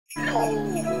Good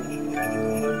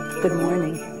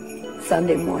morning.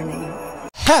 Sunday morning.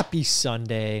 Happy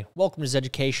Sunday. Welcome to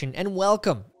Zeducation, and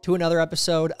welcome to another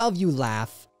episode of You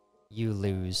Laugh, You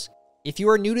Lose. If you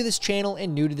are new to this channel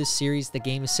and new to this series, the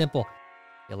game is simple.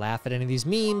 You laugh at any of these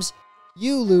memes,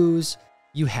 you lose,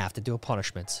 you have to do a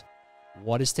punishment.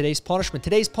 What is today's punishment?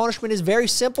 Today's punishment is very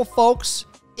simple, folks.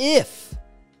 If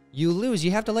you lose,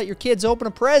 you have to let your kids open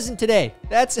a present today.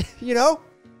 That's, that's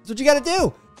what you got to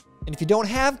do. And if you don't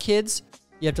have kids,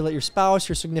 you have to let your spouse,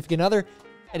 your significant other,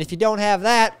 and if you don't have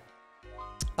that,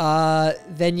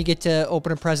 then you get to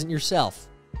open a present yourself.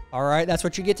 All right, that's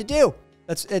what you get to do.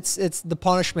 It's the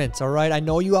punishment. All right, I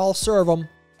know you all serve them.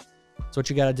 That's what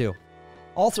you got to do.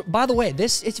 Also, by the way,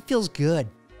 it feels good.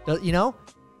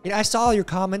 I saw all your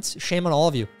comments. Shame on all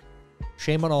of you.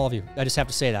 Shame on all of you. I just have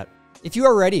to say that. If you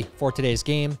are ready for today's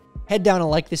game, head down and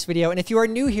like this video. And if you are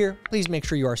new here, please make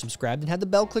sure you are subscribed and have the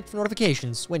bell clicked for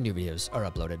notifications when new videos are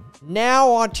uploaded. Now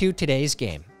on to today's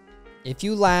game. If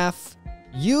you laugh,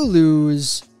 you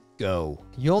lose. Go.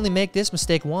 You only make this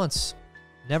mistake once.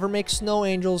 Never make snow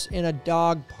angels in a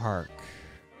dog park.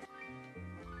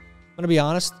 I'm gonna be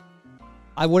honest.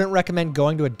 I wouldn't recommend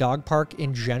going to a dog park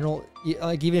in general.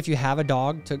 Like, even if you have a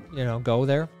dog to, go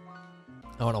there.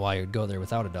 I don't know why you'd go there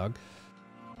without a dog.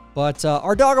 But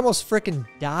our dog almost freaking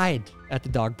died at the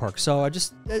dog park. So I'm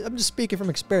just speaking from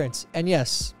experience. And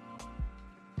yes,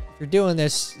 if you're doing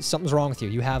this, something's wrong with you.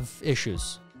 You have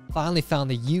issues. Finally found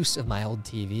the use of my old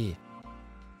TV.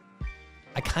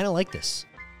 I kind of like this.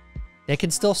 They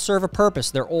can still serve a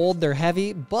purpose. They're old, they're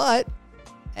heavy, but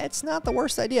it's not the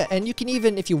worst idea. And you can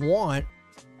even, if you want,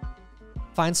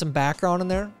 find some background in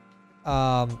there.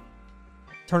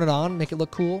 Turn it on, make it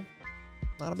look cool.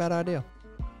 Not a bad idea.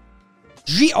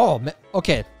 Oh, man.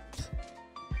 Okay.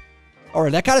 All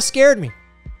right, that kind of scared me.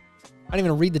 I didn't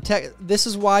even read the text. This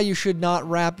is why you should not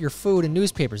wrap your food in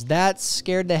newspapers. That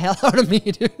scared the hell out of me,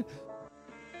 dude.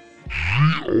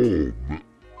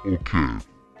 Okay.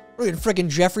 Look at freaking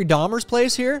Jeffrey Dahmer's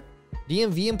place here.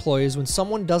 DMV employees when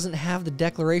someone doesn't have the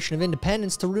Declaration of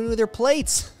Independence to renew their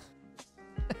plates.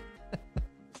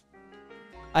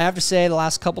 I have to say, the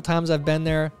last couple times I've been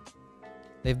there,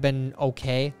 they've been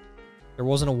okay. There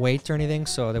wasn't a wait or anything,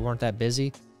 so they weren't that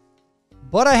busy.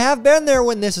 But I have been there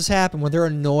when this has happened, when they're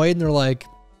annoyed and they're like,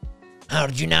 how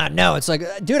did you not know? It's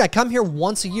like, dude, I come here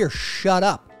once a year. Shut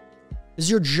up. This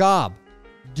is your job.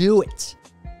 Do it.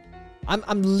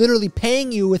 I'm literally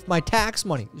paying you with my tax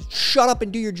money. Shut up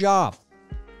and do your job.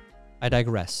 I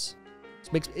digress.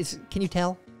 Can you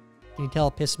tell? Can you tell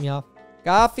it pissed me off?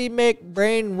 Coffee make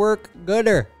brain work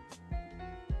gooder.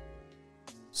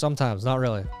 Sometimes, not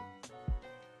really.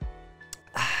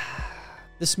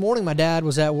 This morning, my dad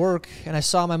was at work, and I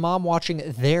saw my mom watching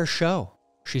their show.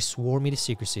 She swore me to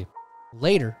secrecy.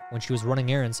 Later, when she was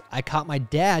running errands, I caught my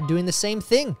dad doing the same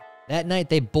thing. That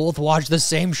night, they both watched the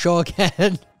same show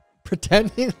again,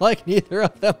 pretending like neither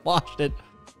of them watched it.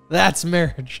 That's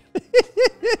marriage.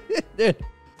 Dude,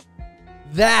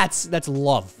 that's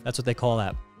love. That's what they call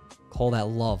that. Call that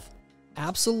love.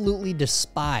 Absolutely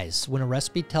despise when a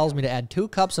recipe tells me to add 2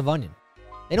 cups of onion.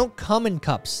 They don't come in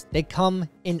cups. They come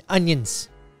in onions.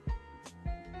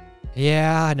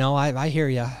 Yeah, no, I hear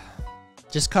ya.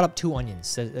 Just cut up 2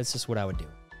 onions. That's just what I would do.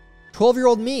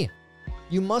 12-year-old me.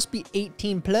 You must be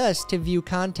 18 plus to view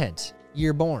content.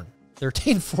 Year born.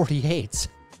 1348.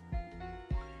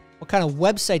 What kind of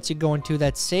websites you going to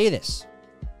that say this?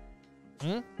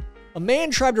 A man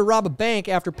tried to rob a bank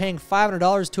after paying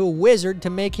 $500 to a wizard to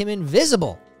make him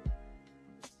invisible.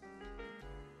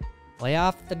 Lay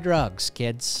off the drugs,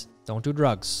 kids. Don't do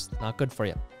drugs. Not good for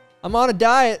you. I'm on a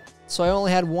diet, so I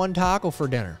only had 1 taco for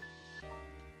dinner.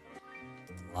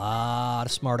 A lot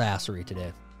of smart assery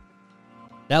today.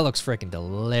 That looks freaking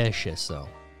delicious, though.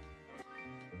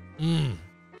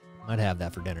 Might have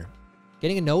that for dinner.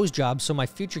 Getting a nose job so my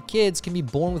future kids can be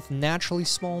born with naturally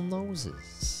small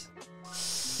noses.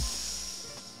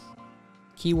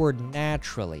 Keyword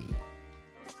naturally.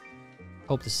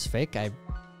 Hope this is fake. I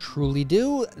truly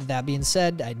do. That being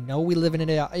said, I know we live in an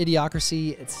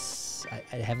idiocracy.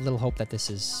 I have little hope that this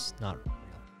is not real.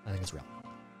 I think it's real.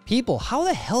 People, how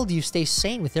the hell do you stay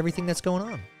sane with everything that's going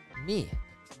on? Me.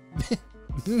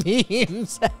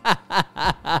 Memes.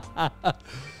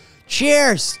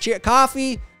 Cheers.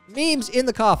 Coffee. Memes in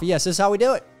the coffee. Yes, this is how we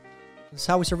do it. This is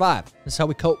how we survive. This is how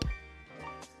we cope.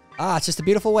 Ah, it's just a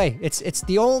beautiful way. It's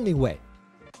the only way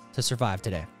to survive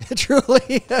today.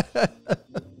 Truly.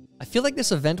 I feel like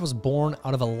this event was born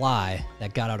out of a lie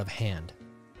that got out of hand.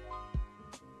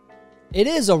 It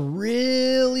is a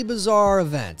really bizarre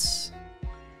event.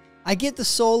 I get the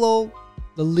solo,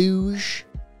 the luge,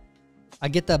 I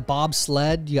get the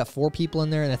bobsled. You got 4 people in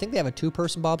there, and I think they have a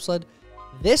 2-person bobsled.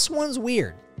 This one's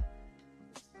weird.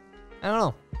 I don't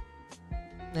know.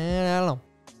 I don't know.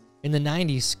 In the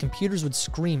 90s, computers would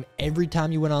scream every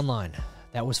time you went online.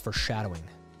 That was foreshadowing.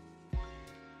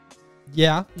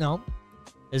 Yeah, no.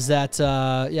 Is that,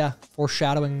 yeah,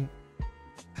 foreshadowing?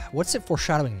 What's it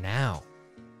foreshadowing now?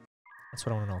 That's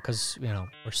what I want to know, because, you know,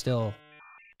 we're going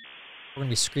to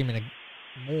be screaming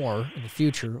more in the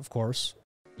future, of course.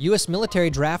 U.S. military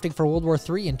drafting for World War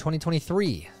III in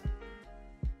 2023.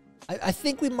 I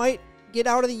think we might get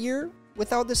out of the year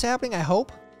without this happening, I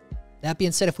hope. That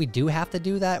being said, if we do have to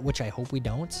do that, which I hope we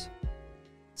don't,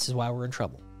 this is why we're in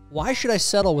trouble. Why should I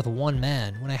settle with one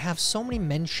man when I have so many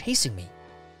men chasing me?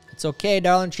 It's okay,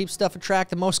 darling. Cheap stuff attract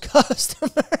the most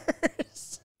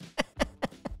customers.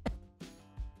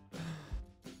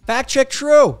 Fact check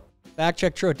true. Fact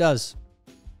check true. It does.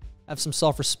 Have some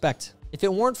self-respect. If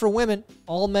it weren't for women,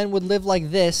 all men would live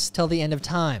like this till the end of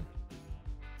time.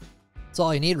 That's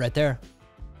all you need right there.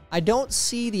 I don't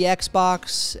see the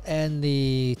Xbox and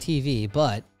the TV,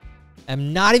 but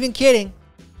I'm not even kidding.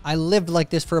 I lived like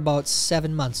this for about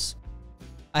 7 months.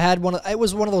 I had it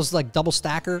was one of those like double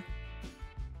stacker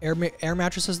air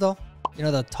mattresses though. You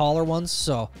know, the taller ones.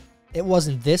 So it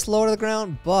wasn't this low to the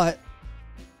ground, but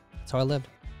that's how I lived.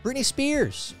 Britney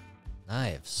Spears.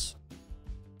 Knives.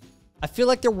 I feel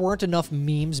like there weren't enough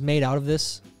memes made out of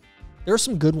this. There are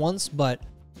some good ones, but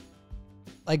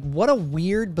like, what a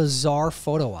weird, bizarre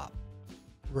photo op.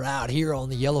 We're out here on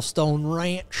the Yellowstone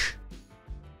Ranch.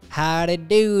 Howdy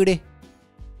doody.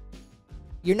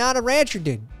 You're not a rancher,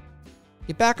 dude.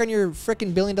 Get back on your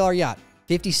frickin' $1 billion yacht.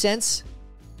 50 cents?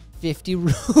 50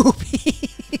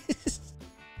 rupees.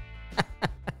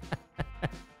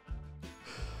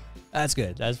 That's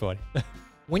good. That's funny.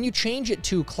 When you change it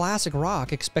to classic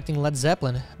rock, expecting Led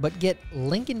Zeppelin, but get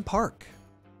Linkin Park.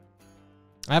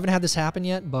 I haven't had this happen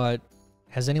yet, but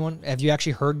have you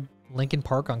actually heard Linkin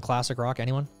Park on classic rock?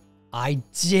 Anyone? I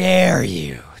dare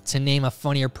you to name a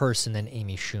funnier person than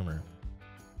Amy Schumer.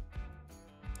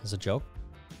 Is it a joke?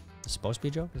 It's supposed to be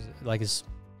a joke?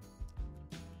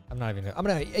 I'm not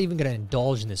even gonna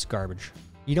indulge in this garbage.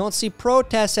 You don't see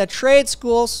protests at trade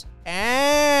schools.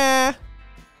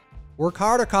 Work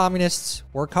harder, communists.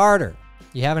 Work harder.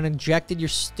 You haven't injected your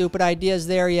stupid ideas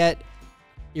there yet.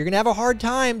 You're gonna have a hard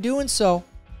time doing so.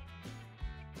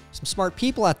 Some smart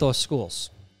people at those schools.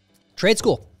 Trade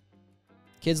school.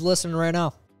 Kids listening right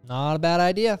now. Not a bad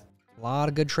idea. A lot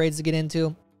of good trades to get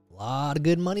into. A lot of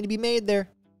good money to be made there.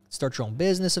 Start your own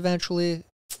business eventually.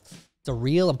 It's a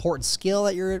real important skill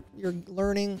that you're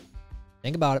learning.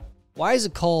 Think about it. Why is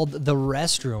it called the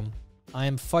restroom? I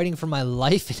am fighting for my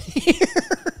life in here.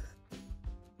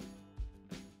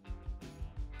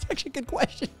 It's actually a good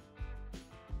question.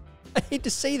 I hate to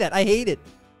say that. I hate it.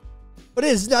 But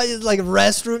it's not like a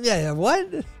restroom. Yeah,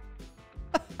 what?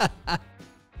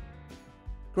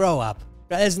 Grow up.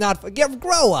 It's not.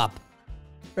 Grow up.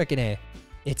 Frickin' A.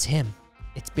 It's him.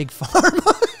 It's Big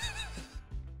Pharma.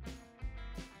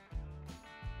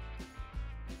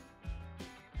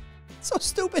 So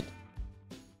stupid.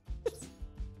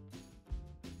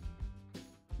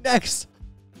 Next.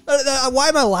 Why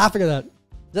am I laughing at that? Is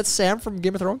that Sam from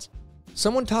Game of Thrones?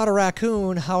 Someone taught a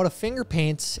raccoon how to finger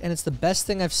paint, and it's the best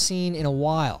thing I've seen in a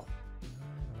while.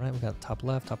 All right, we got top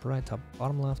left, top right, top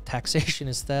bottom left. Taxation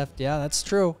is theft. Yeah, that's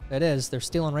true. It is. They're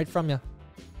stealing right from you.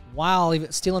 While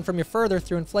even stealing from you further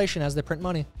through inflation as they print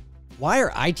money. Why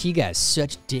are IT guys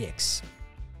such dicks?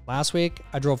 Last week,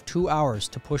 I drove 2 hours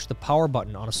to push the power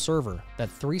button on a server that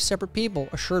 3 separate people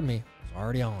assured me was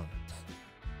already on.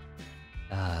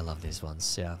 I love these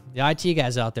ones, yeah. The IT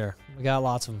guys out there, we got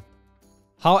lots of them.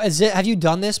 How is it? Have you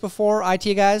done this before,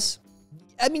 IT guys?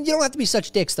 I mean, you don't have to be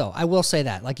such dicks, though. I will say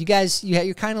that. Like, you guys,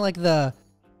 you're kind of like the...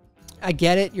 I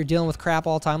get it. You're dealing with crap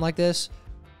all the time like this.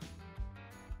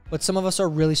 But some of us are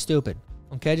really stupid.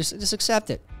 Okay? Just accept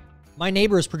it. My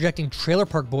neighbor is projecting Trailer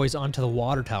Park Boys onto the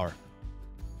water tower.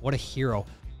 What a hero.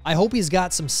 I hope he's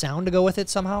got some sound to go with it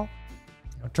somehow.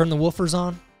 You know, turn the woofers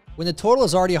on. When the total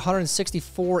is already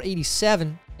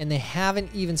 164.87 and they haven't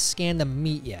even scanned the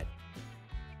meat yet.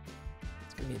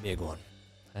 It's going to be a big one.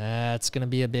 That's going to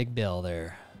be a big bill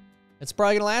there. It's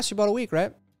probably going to last you about a week,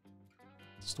 right?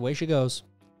 Just the way she goes.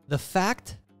 The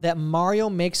fact that Mario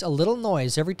makes a little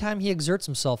noise every time he exerts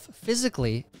himself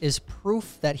physically is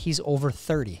proof that he's over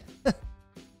 30.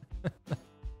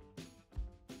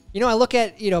 You know, I look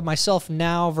at, myself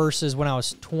now versus when I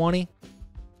was 20.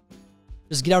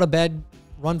 Just get out of bed,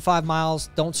 run 5 miles,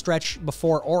 don't stretch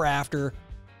before or after,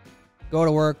 go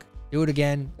to work, do it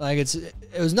again. Like, it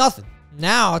was nothing.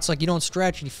 Now, it's like you don't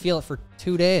stretch and you feel it for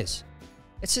 2 days.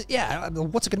 It's just, yeah,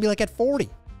 what's it going to be like at 40?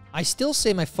 I still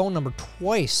say my phone number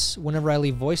twice whenever I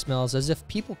leave voicemails as if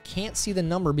people can't see the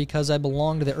number because I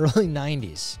belong to the early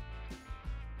 90s.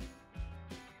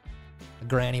 The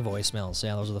granny voicemails.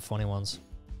 Yeah, those are the funny ones.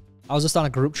 I was just on a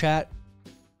group chat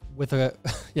with a...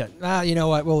 yeah, you know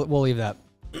what? We'll leave that.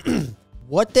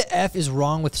 What the F is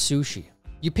wrong with sushi?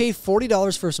 You pay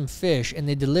 $40 for some fish and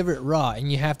they deliver it raw and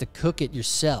you have to cook it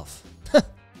yourself.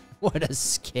 What a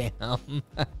scam.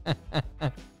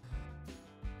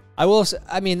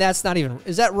 I mean, that's not even...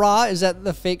 Is that raw? Is that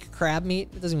the fake crab meat?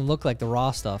 It doesn't even look like the raw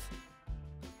stuff.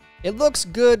 It looks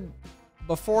good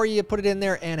before you put it in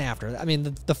there and after. I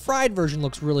mean, the fried version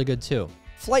looks really good too.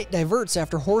 Flight diverts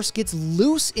after horse gets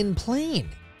loose in plane.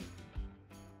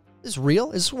 Is this real?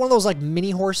 Is this one of those like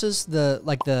mini horses? The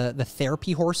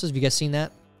therapy horses? Have you guys seen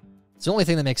that? It's the only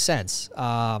thing that makes sense. It's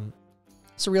a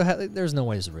real... There's no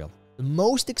way it's real. The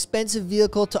most expensive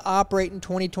vehicle to operate in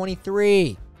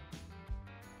 2023.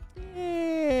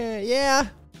 Yeah,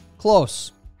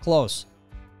 close.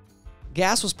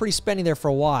 Gas was pretty spendy there for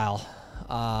a while.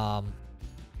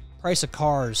 Price of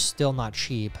cars still not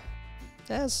cheap.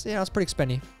 It's pretty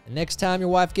expendy. And next time your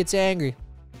wife gets angry,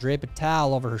 drape a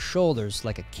towel over her shoulders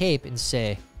like a cape and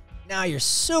say, "Now you're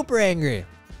super angry."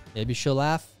 Maybe she'll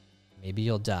laugh. Maybe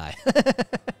you'll die.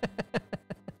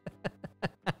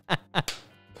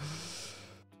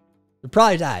 You'll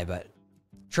probably die, but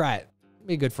try it.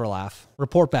 Be good for a laugh.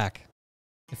 Report back.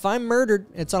 If I'm murdered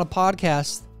and it's on a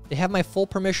podcast, they have my full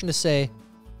permission to say,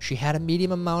 "She had a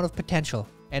medium amount of potential,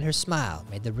 and her smile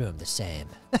made the room the same."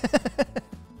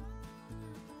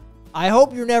 I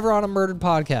hope you're never on a murdered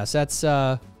podcast. That's,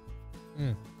 I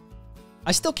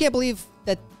still can't believe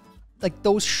that, like,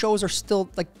 those shows are still,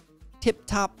 like,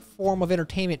 tip-top form of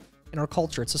entertainment in our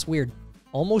culture. It's just weird.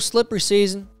 Almost slippery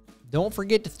season. Don't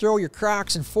forget to throw your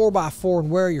Crocs in 4x4 and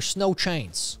wear your snow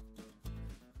chains.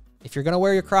 If you're going to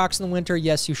wear your Crocs in the winter,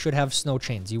 yes, you should have snow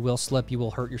chains. You will slip. You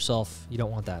will hurt yourself. You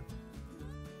don't want that.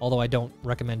 Although I don't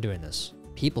recommend doing this.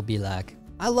 People be like,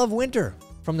 "I love winter,"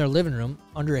 from their living room,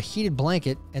 under a heated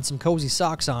blanket and some cozy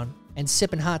socks on, and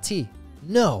sipping hot tea.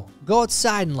 No, go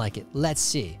outside and like it. Let's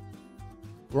see.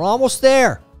 We're almost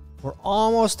there. We're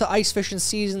almost to ice fishing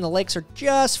season. The lakes are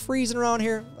just freezing around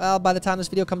here. Well, by the time this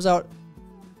video comes out,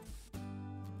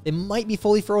 they might be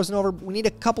fully frozen over. We need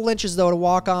a couple inches, though, to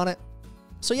walk on it.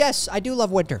 So, yes, I do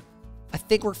love winter. I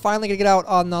think we're finally going to get out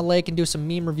on the lake and do some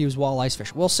meme reviews while ice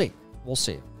fish. We'll see. We'll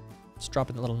see. Let's drop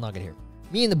in a little nugget here.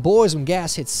 Me and the boys when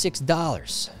gas hits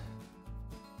 $6.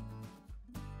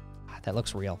 That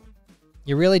looks real.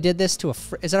 You really did this to a...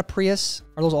 Is that a Prius?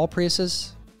 Are those all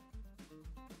Priuses?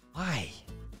 Why?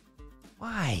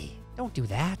 Why? Don't do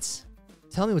that.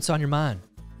 Tell me what's on your mind.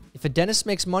 If a dentist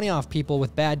makes money off people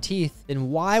with bad teeth,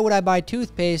 then why would I buy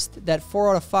toothpaste that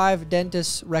 4 out of 5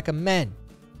 dentists recommend?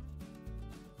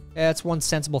 Yeah, that's one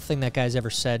sensible thing that guy's ever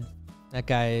said. That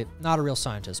guy, not a real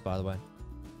scientist, by the way.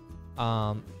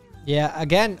 Yeah,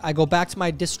 again, I go back to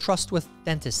my distrust with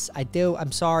dentists. I do.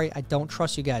 I'm sorry. I don't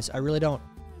trust you guys. I really don't.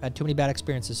 I've had too many bad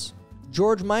experiences.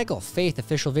 George Michael, Faith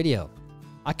official video.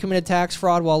 I committed tax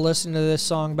fraud while listening to this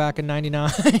song back in '99.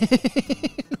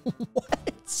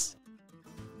 What?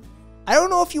 I don't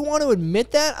know if you want to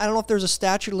admit that. I don't know if there's a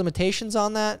statute of limitations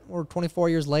on that. Or 24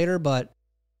 years later, but...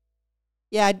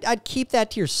 yeah, I'd keep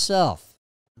that to yourself.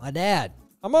 My dad.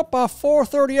 I'm up by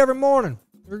 4:30 every morning.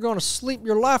 You're going to sleep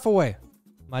your life away.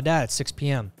 My dad at 6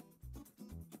 p.m.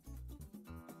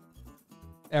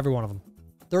 Every one of them.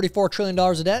 $34 trillion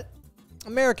of debt.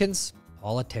 Americans.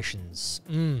 Politicians.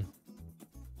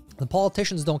 The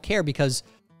politicians don't care because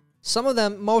some of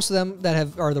them, most of them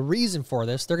that are the reason for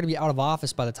this, they're going to be out of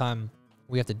office by the time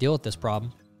we have to deal with this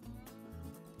problem.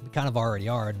 We kind of already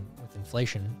are with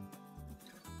inflation.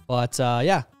 But,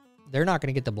 yeah, they're not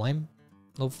going to get the blame.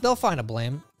 They'll find a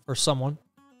blame for someone.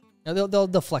 They'll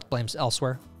deflect blames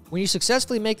elsewhere. When you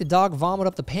successfully make the dog vomit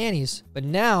up the panties, but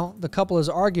now the couple is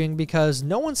arguing because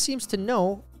no one seems to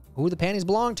know who the panties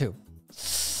belong to.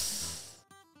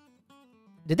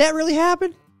 Did that really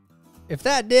happen? If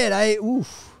that did,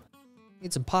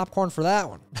 need some popcorn for that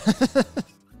one.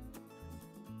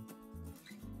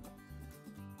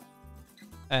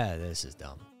 This is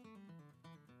dumb.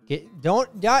 Throw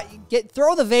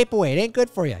the vape away. It ain't good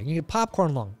for you. You get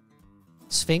popcorn lung.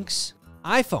 Sphinx.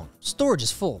 iPhone. Storage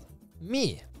is full.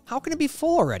 Me. How can it be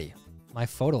full already? My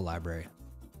photo library.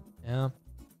 Yeah.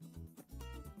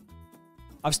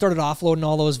 I've started offloading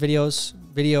all those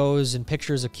videos and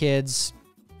pictures of kids.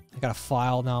 I got a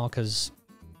file now because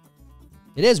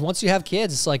it is. Once you have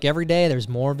kids, it's like every day there's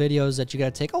more videos that you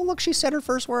got to take. Oh, look, she said her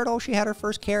first word. Oh, she had her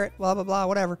first carrot. Blah, blah, blah,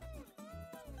 whatever.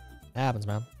 It happens,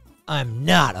 man. I'm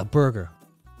not a burger,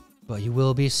 but you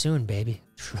will be soon, baby.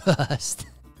 Trust.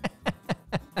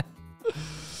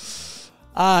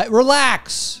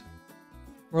 Relax.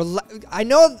 I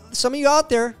know some of you out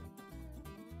there,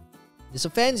 this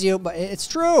offends you, but it's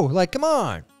true. Like, come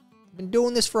on. I've been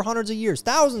doing this for hundreds of years,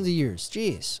 thousands of years.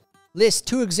 Jeez. List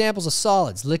 2 examples of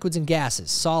solids, liquids and gases.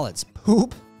 Solids,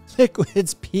 poop,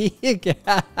 liquids, pee,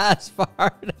 gas,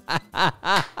 fart.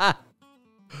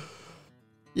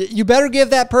 You better give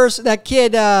that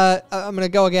kid, I'm going to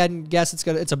go again and guess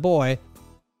it's a boy,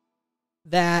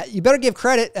 that you better give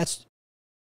credit. That's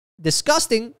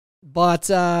disgusting, but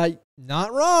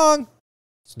not wrong.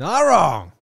 It's not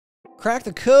wrong. Crack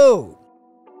the code.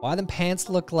 Why them pants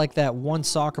look like that one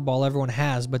soccer ball everyone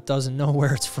has but doesn't know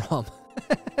where it's from?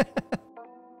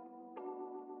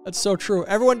 That's so true.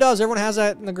 Everyone does. Everyone has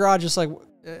that in the garage. Just like,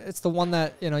 it's the one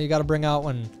that, you got to bring out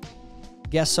when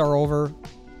guests are over,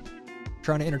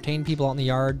 trying to entertain people out in the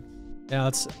yard.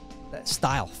 That's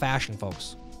style, fashion,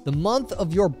 folks. The month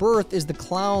of your birth is the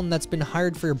clown that's been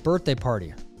hired for your birthday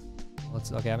party.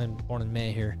 Okay, I've been born in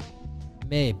May here.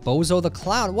 May, Bozo the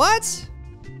Clown. What?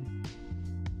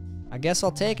 I guess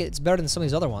I'll take it. It's better than some of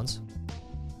these other ones.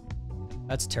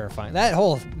 That's terrifying. That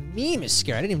whole meme is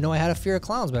scary. I didn't even know I had a fear of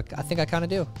clowns, but I think I kind of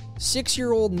do.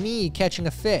 6-year-old me catching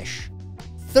a fish.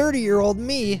 30-year-old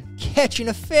me catching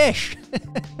a fish.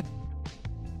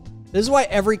 This is why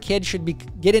every kid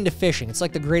should get into fishing. It's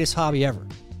like the greatest hobby ever.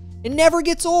 It never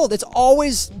gets old. It's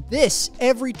always this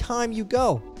every time you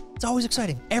go. It's always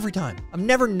exciting. Every time. I've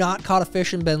never not caught a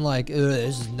fish and been like,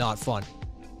 this is not fun.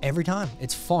 Every time.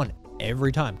 It's fun.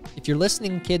 Every time. If you're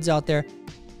listening, kids out there,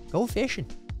 go fishing.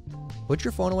 Put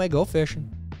your phone away, go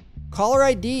fishing. Caller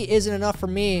ID isn't enough for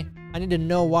me. I need to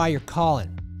know why you're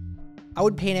calling. I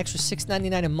would pay an extra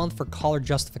 $6.99 a month for caller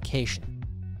justification.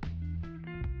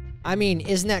 I mean,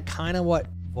 isn't that kind of what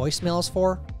voicemail is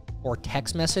for? Or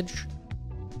text message?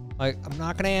 Like, I'm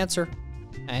not going to answer.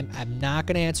 I'm not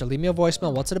going to answer. Leave me a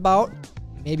voicemail. What's it about?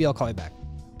 Maybe I'll call you back.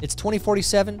 It's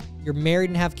 2047. You're married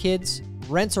and have kids.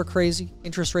 Rents are crazy.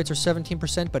 Interest rates are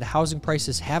 17%, but housing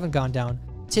prices haven't gone down.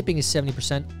 Tipping is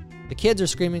 70%. The kids are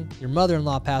screaming. Your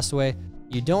mother-in-law passed away.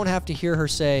 You don't have to hear her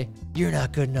say, "You're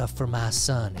not good enough for my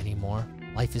son anymore."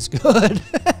 Life is good.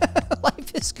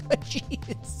 Life is good.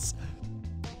 Jeez.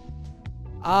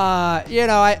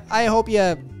 I hope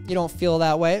you don't feel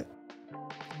that way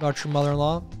about your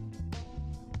mother-in-law.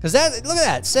 Because look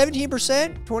at that,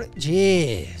 17%, 20,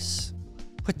 jeez.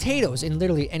 Potatoes in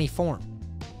literally any form.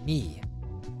 Me.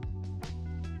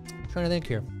 I'm trying to think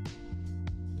here.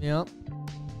 Yeah,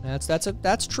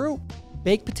 that's true.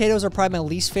 Baked potatoes are probably my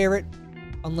least favorite,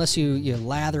 unless you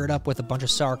lather it up with a bunch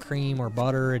of sour cream or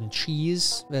butter and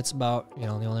cheese. That's about, the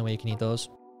only way you can eat those.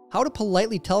 How to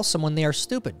politely tell someone they are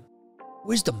stupid.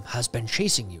 Wisdom has been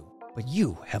chasing you, but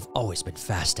you have always been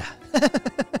faster.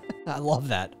 I love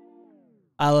that.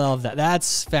 I love that.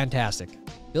 That's fantastic.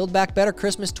 Build Back Better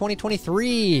Christmas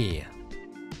 2023.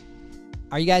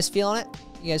 Are you guys feeling it?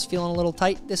 You guys feeling a little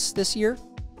tight this year?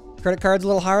 Credit card's a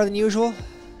little higher than usual?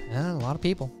 Yeah, a lot of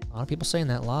people. A lot of people saying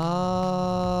that. A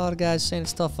lot of guys saying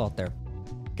it's tough out there.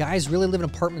 Guys really live in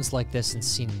apartments like this and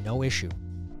see no issue.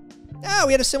 Yeah,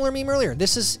 we had a similar meme earlier.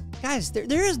 Guys,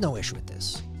 there is no issue with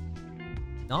this.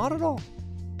 Not at all.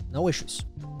 No issues.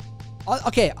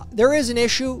 Okay, there is an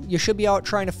issue. You should be out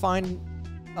trying to find,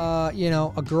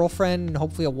 a girlfriend and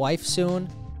hopefully a wife soon.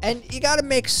 And you got to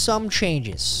make some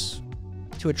changes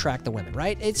to attract the women,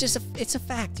 right? It's a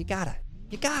fact. You gotta.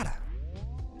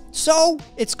 So,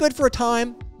 it's good for a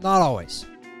time. Not always.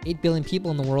 8 billion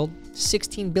people in the world.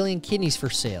 16 billion kidneys for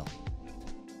sale.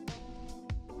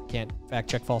 Can't fact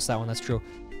check false that one. That's true.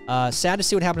 Sad to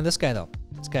see what happened to this guy, though.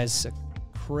 This guy's a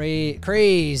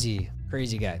crazy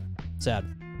guy. Sad.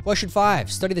 Question 5.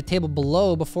 Study the table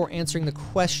below before answering the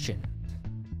question.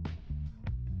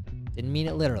 Didn't mean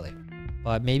it literally.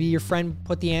 But maybe your friend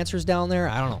put the answers down there.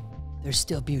 I don't know. There's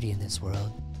still beauty in this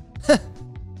world.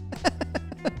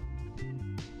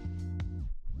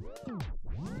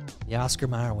 The Oscar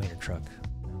Mayer wiener truck.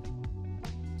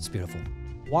 It's beautiful.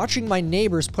 Watching my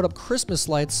neighbors put up Christmas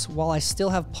lights while I still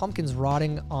have pumpkins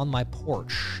rotting on my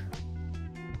porch.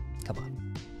 Come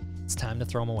on. It's time to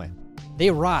throw them away.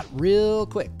 They rot real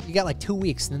quick. You got like 2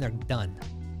 weeks and then they're done.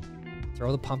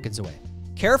 Throw the pumpkins away.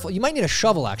 Careful. You might need a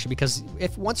shovel, actually, because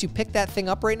once you pick that thing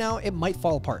up right now, it might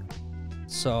fall apart.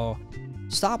 So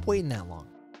stop waiting that long.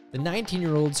 The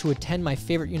 19-year-olds who attend my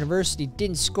favorite university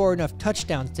didn't score enough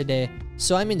touchdowns today,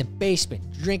 so I'm in the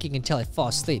basement drinking until I fall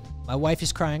asleep. My wife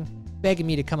is crying, begging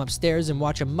me to come upstairs and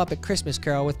watch a Muppet Christmas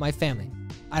Carol with my family.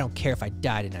 I don't care if I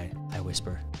die tonight, I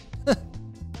whisper.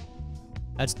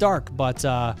 That's dark, but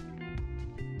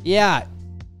yeah.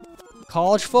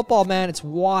 College football, man, it's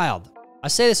wild. I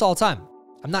say this all the time.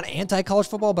 I'm not anti-college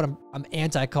football, but I'm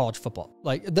anti-college football.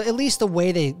 Like, at least the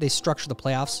way they structure the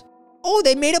playoffs. Oh,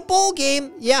 they made a bowl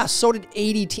game. Yeah, so did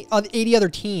 80 other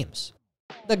teams.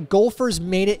 The Gophers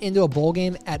made it into a bowl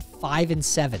game at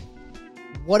 5-7.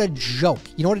 What a joke.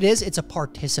 You know what it is? It's a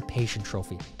participation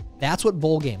trophy. That's what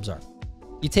bowl games are.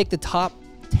 You take the top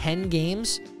 10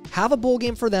 games, have a bowl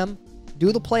game for them,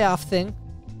 do the playoff thing.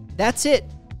 That's it.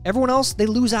 Everyone else, they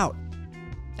lose out.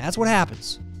 That's what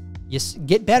happens. You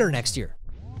get better next year.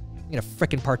 You get a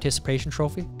freaking participation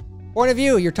trophy. Point of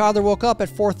view, your toddler woke up at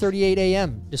 4:38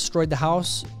 a.m., destroyed the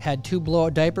house, had 2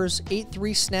 blowout diapers, ate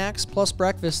 3 snacks plus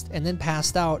breakfast, and then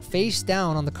passed out face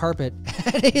down on the carpet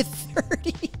at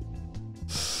 8:30.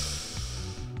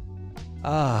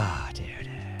 Ah, dude.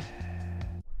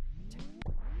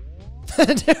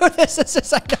 Dude, this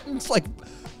is like, I'm just like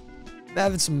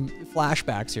having some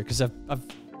flashbacks here because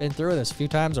I've been through this a few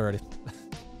times already.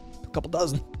 A couple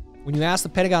dozen. When you ask the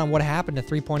Pentagon what happened to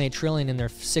 $3.8 trillion in their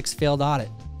 6th failed audit,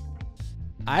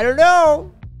 I don't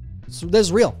know. So this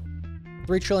is real.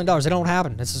 $3 trillion. They don't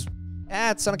happen. This is,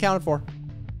 it's unaccounted for.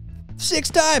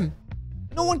 6th time.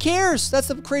 No one cares. That's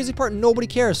the crazy part. Nobody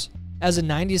cares. As a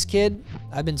 90s kid,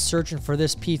 I've been searching for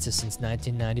this pizza since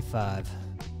 1995.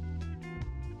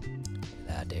 Look at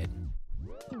that, dude.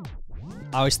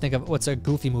 I always think of, what's a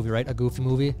Goofy movie, right? A Goofy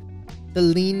movie. The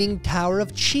Leaning Tower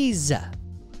of Cheese.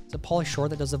 Is it Pauly Shore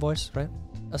that does the voice, right?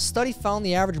 A study found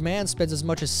the average man spends as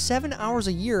much as 7 hours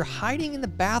a year hiding in the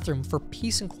bathroom for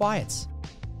peace and quiets.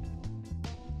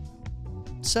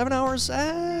 7 hours?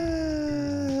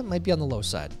 Might be on the low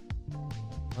side.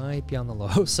 Might be on the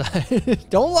low side.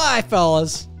 Don't lie,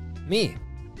 fellas. Me.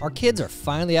 Our kids are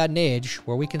finally at an age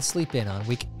where we can sleep in on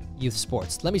week youth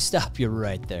sports. Let me stop you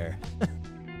right there.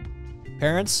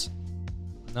 Parents,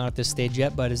 not at this stage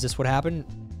yet, but is this what happened?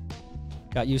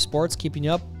 Got youth sports keeping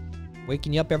you up?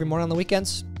 Waking you up every morning on the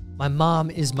weekends? My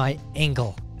mom is my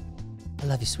angle. I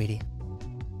love you, sweetie.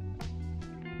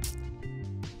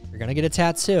 You're gonna get a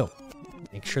tattoo.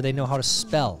 Make sure they know how to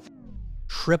spell.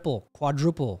 Triple,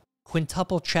 quadruple,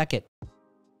 quintuple check it.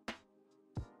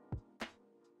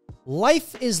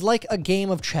 Life is like a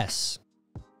game of chess.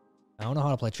 I don't know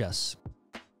how to play chess.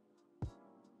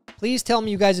 Please tell me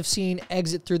you guys have seen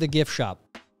Exit Through the Gift Shop.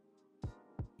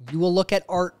 You will look at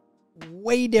art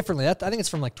way differently. I think it's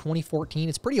from like 2014.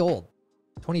 It's pretty old.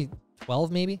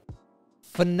 2012 maybe.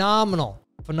 Phenomenal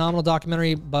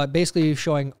documentary, but basically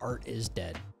showing art is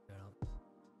dead.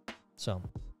 So,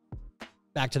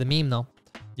 back to the meme though.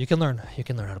 You can learn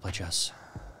how to play chess.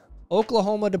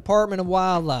 Oklahoma Department of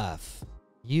Wildlife.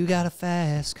 You got a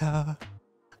fast car.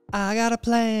 I got a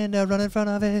plan to run in front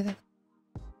of it. This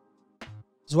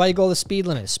is why you go the speed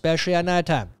limit, especially at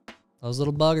nighttime. Those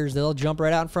little buggers, they'll jump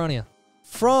right out in front of you.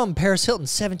 From Paris Hilton,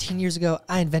 17 years ago,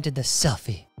 I invented the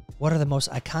selfie. What are the most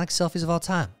iconic selfies of all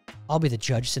time? I'll be the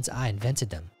judge since I invented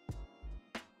them.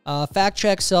 Fact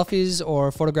check, selfies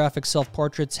or photographic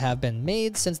self-portraits have been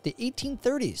made since the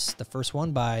 1830s. The first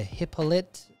one by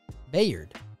Hippolyte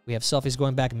Bayard. We have selfies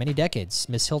going back many decades.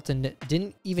 Miss Hilton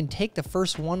didn't even take the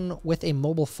first one with a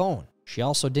mobile phone. She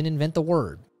also didn't invent the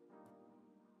word.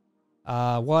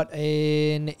 What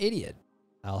an idiot.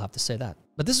 I'll have to say that.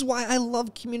 But this is why I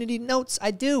love community notes.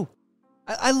 I do.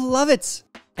 I love it.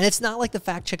 And it's not like the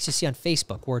fact checks you see on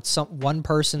Facebook where it's one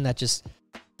person that just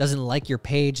doesn't like your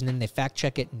page and then they fact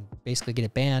check it and basically get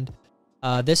it banned.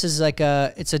 This is like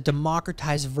it's a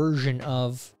democratized version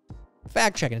of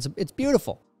fact checking. It's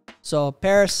beautiful. So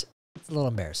Paris, it's a little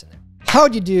embarrassing there.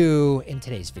 How'd you do in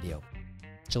today's video?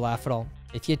 Did you laugh at all?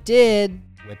 If you did,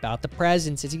 whip out the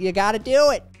presents. You gotta do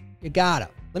it. You gotta.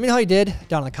 Let me know how you did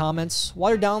down in the comments.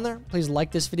 While you're down there, please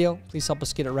like this video. Please help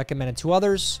us get it recommended to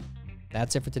others.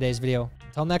 That's it for today's video.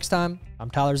 Until next time, I'm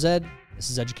Tyler Zed. This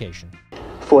is Zeducation.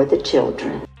 For the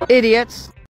children.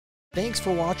 Idiots. Thanks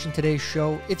for watching today's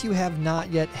show. If you have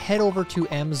not yet, head over to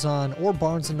Amazon or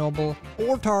Barnes & Noble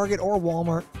or Target or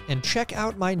Walmart and check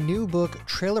out my new book,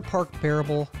 Trailer Park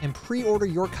Bearable, and pre-order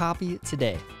your copy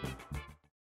today.